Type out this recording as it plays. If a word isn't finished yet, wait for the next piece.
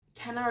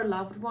Can our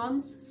loved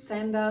ones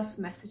send us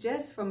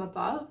messages from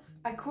above?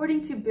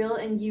 According to Bill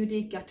and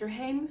Judy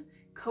Gutterheim,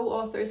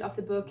 co-authors of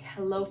the book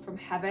Hello from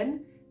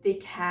Heaven, they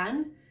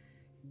can,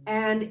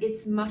 and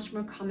it's much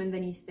more common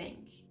than you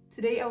think.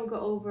 Today I will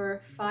go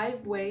over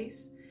 5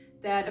 ways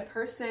that a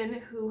person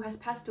who has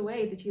passed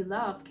away that you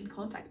love can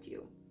contact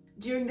you.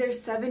 During their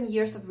 7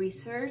 years of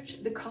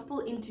research, the couple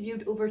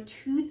interviewed over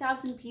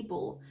 2,000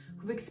 people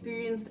who've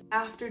experienced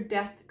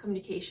after-death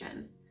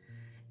communication.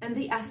 And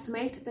they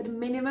estimate that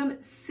minimum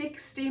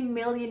 60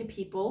 million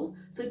people,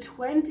 so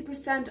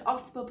 20%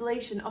 of the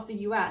population of the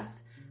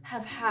US,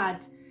 have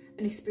had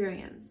an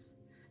experience.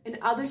 And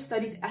other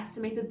studies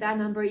estimate that that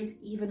number is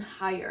even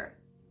higher.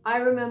 I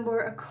remember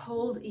a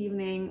cold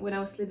evening when I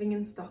was living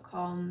in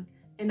Stockholm,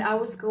 and I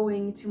was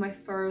going to my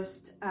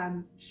first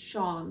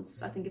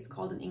seance, I think it's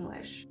called in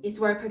English. It's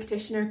where a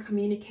practitioner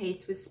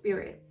communicates with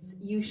spirits,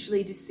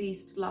 usually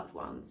deceased loved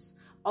ones,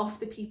 of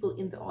the people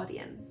in the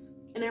audience.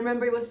 And I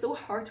remember it was so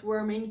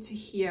heartwarming to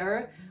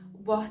hear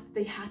what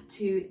they had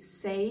to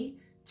say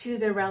to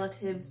their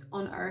relatives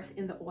on earth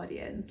in the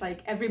audience.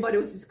 Like, everybody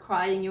was just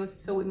crying, it was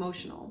so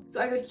emotional.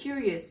 So I got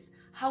curious,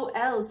 how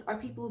else are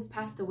people who've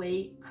passed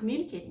away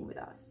communicating with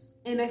us?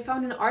 And I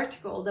found an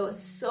article that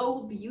was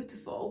so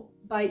beautiful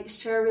by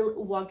Cheryl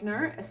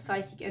Wagner, a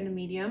psychic and a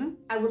medium.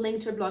 I will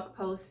link to a blog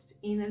post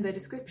in the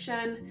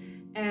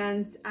description,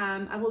 and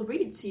I will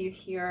read to you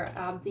here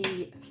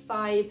the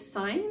 5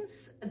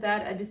 signs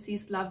that a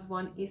deceased loved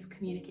one is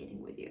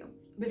communicating with you.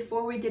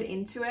 Before we get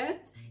into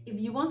it, if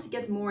you want to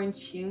get more in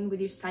tune with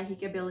your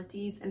psychic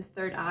abilities and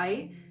third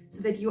eye,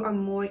 so that you are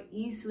more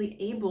easily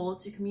able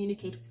to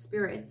communicate with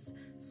spirits,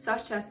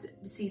 such as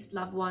deceased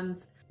loved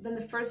ones, then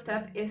the first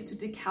step is to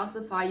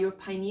decalcify your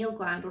pineal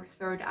gland or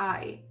third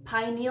eye.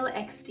 Pineal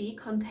XT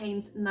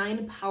contains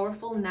 9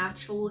 powerful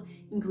natural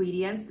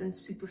ingredients and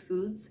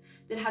superfoods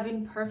that have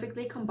been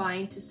perfectly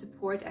combined to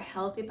support a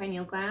healthy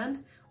pineal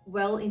gland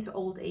well into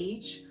old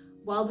age,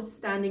 while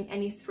withstanding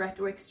any threat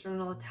or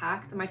external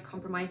attack that might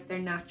compromise their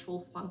natural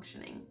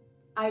functioning.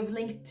 I've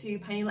linked to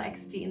Pineal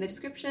XT in the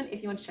description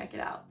if you want to check it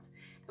out.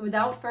 And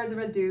without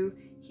further ado,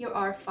 here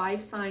are 5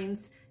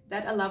 signs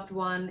that a loved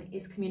one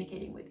is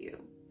communicating with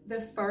you. The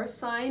first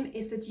sign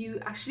is that you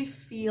actually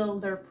feel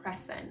their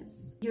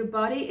presence. Your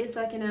body is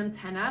like an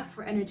antenna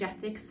for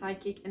energetic,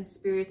 psychic, and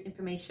spirit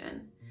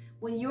information.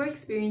 When you are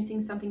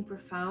experiencing something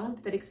profound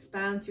that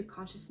expands your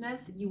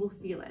consciousness, you will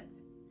feel it.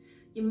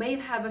 You may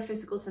have a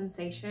physical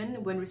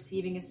sensation when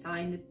receiving a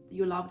sign that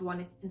your loved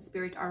one in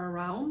spirit are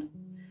around.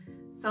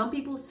 Some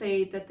people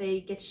say that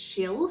they get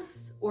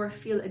chills or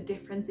feel a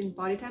difference in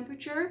body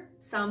temperature.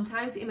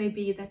 Sometimes it may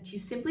be that you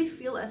simply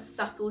feel a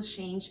subtle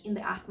change in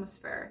the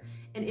atmosphere,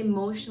 and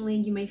emotionally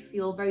you may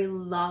feel very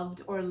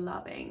loved or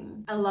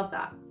loving. I love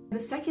that. The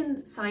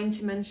second sign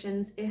she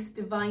mentions is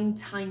divine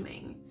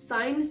timing.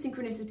 Signs,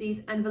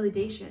 synchronicities, and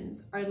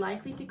validations are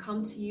likely to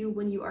come to you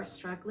when you are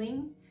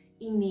struggling,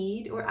 in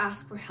need, or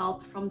ask for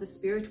help from the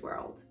spirit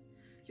world.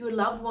 Your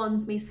loved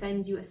ones may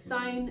send you a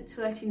sign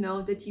to let you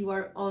know that you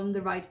are on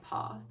the right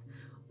path,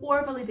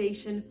 or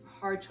validation for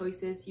hard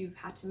choices you've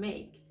had to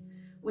make.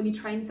 When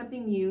you're trying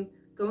something new,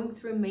 going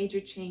through a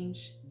major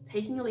change,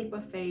 taking a leap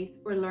of faith,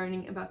 or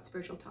learning about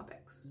spiritual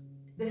topics.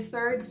 The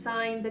third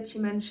sign that she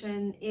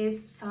mentioned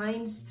is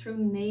signs through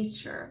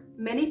nature.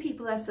 Many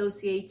people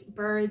associate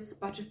birds,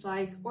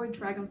 butterflies, or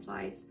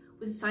dragonflies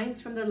with signs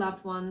from their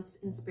loved ones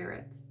in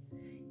spirit.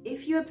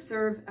 If you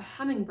observe a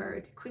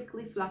hummingbird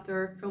quickly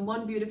flutter from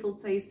one beautiful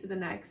place to the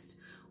next,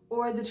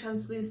 or the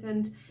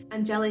translucent,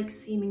 angelic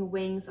seeming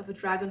wings of a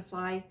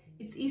dragonfly,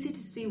 it's easy to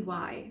see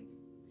why.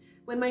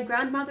 When my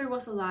grandmother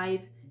was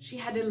alive, she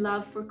had a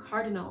love for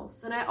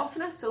cardinals, and I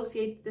often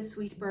associate the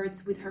sweet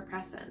birds with her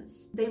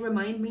presence. They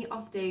remind me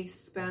of days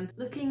spent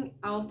looking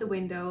out the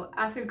window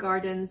at her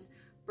gardens,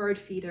 bird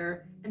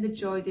feeder, and the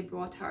joy they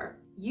brought her.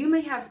 You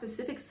may have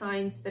specific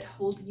signs that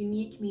hold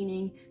unique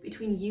meaning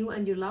between you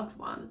and your loved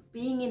one.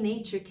 Being in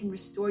nature can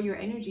restore your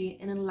energy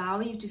and allow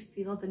you to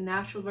feel the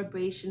natural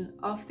vibration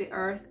of the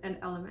earth and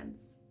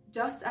elements.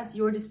 Just as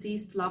your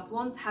deceased loved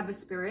ones have a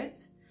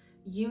spirit,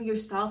 you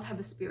yourself have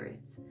a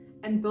spirit,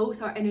 and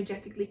both are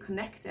energetically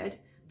connected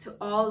to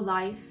all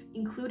life,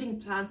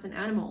 including plants and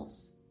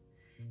animals.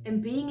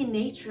 And being in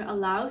nature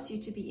allows you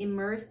to be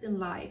immersed in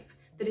life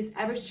that is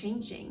ever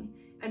changing,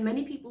 and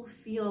many people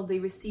feel they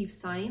receive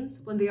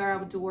signs when they are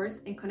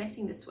outdoors and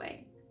connecting this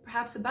way.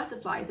 Perhaps a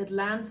butterfly that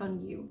lands on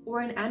you,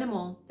 or an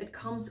animal that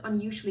comes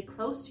unusually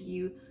close to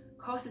you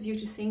causes you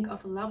to think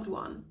of a loved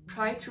one.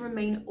 Try to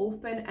remain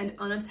open and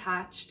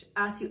unattached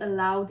as you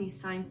allow these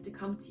signs to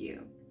come to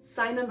you.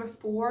 Sign number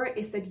 4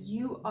 is that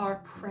you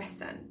are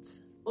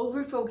present.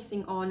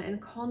 Over-focusing on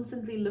and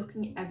constantly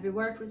looking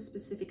everywhere for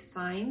specific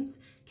signs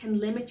can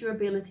limit your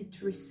ability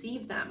to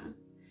receive them.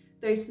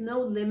 There is no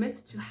limit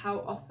to how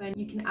often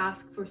you can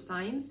ask for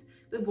signs,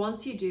 but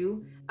once you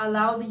do,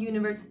 allow the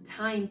universe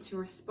time to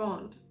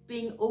respond.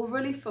 Being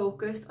overly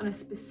focused on a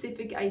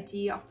specific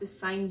idea of the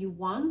sign you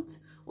want,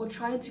 or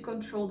trying to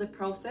control the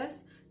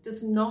process,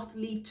 does not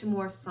lead to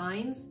more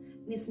signs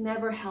and is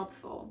never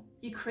helpful.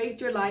 You create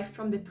your life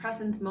from the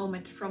present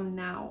moment, from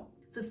now.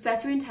 So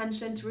set your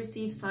intention to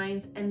receive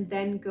signs and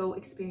then go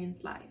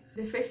experience life.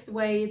 The fifth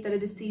way that a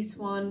deceased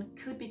one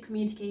could be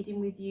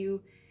communicating with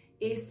you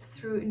is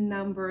through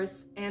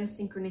numbers and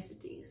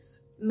synchronicities.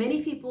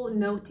 Many people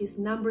notice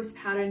numbers,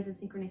 patterns, and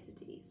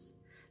synchronicities.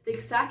 The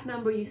exact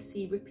number you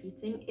see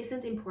repeating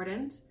isn't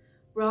important,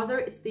 rather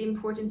it's the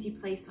importance you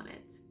place on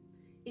it.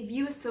 If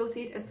you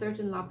associate a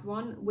certain loved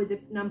one with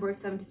the number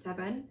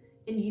 77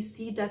 and you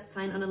see that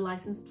sign on a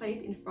license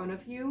plate in front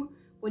of you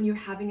when you're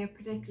having a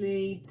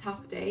particularly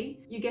tough day,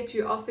 you get to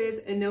your office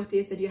and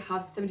notice that you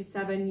have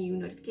 77 new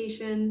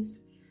notifications.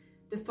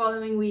 The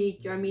following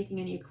week, you're meeting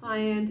a new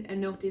client and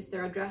notice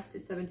their address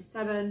is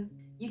 77.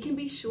 You can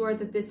be sure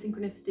that this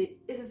synchronicity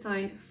is a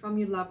sign from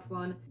your loved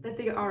one that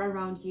they are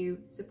around you,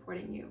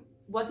 supporting you.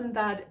 Wasn't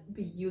that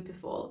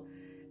beautiful?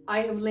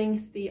 I have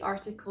linked the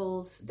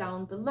articles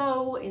down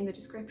below in the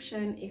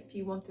description if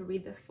you want to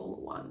read the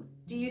full one.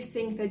 Do you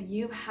think that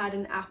you've had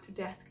an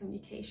after-death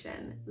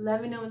communication?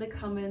 Let me know in the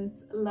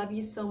comments. Love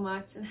you so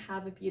much and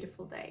have a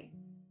beautiful day.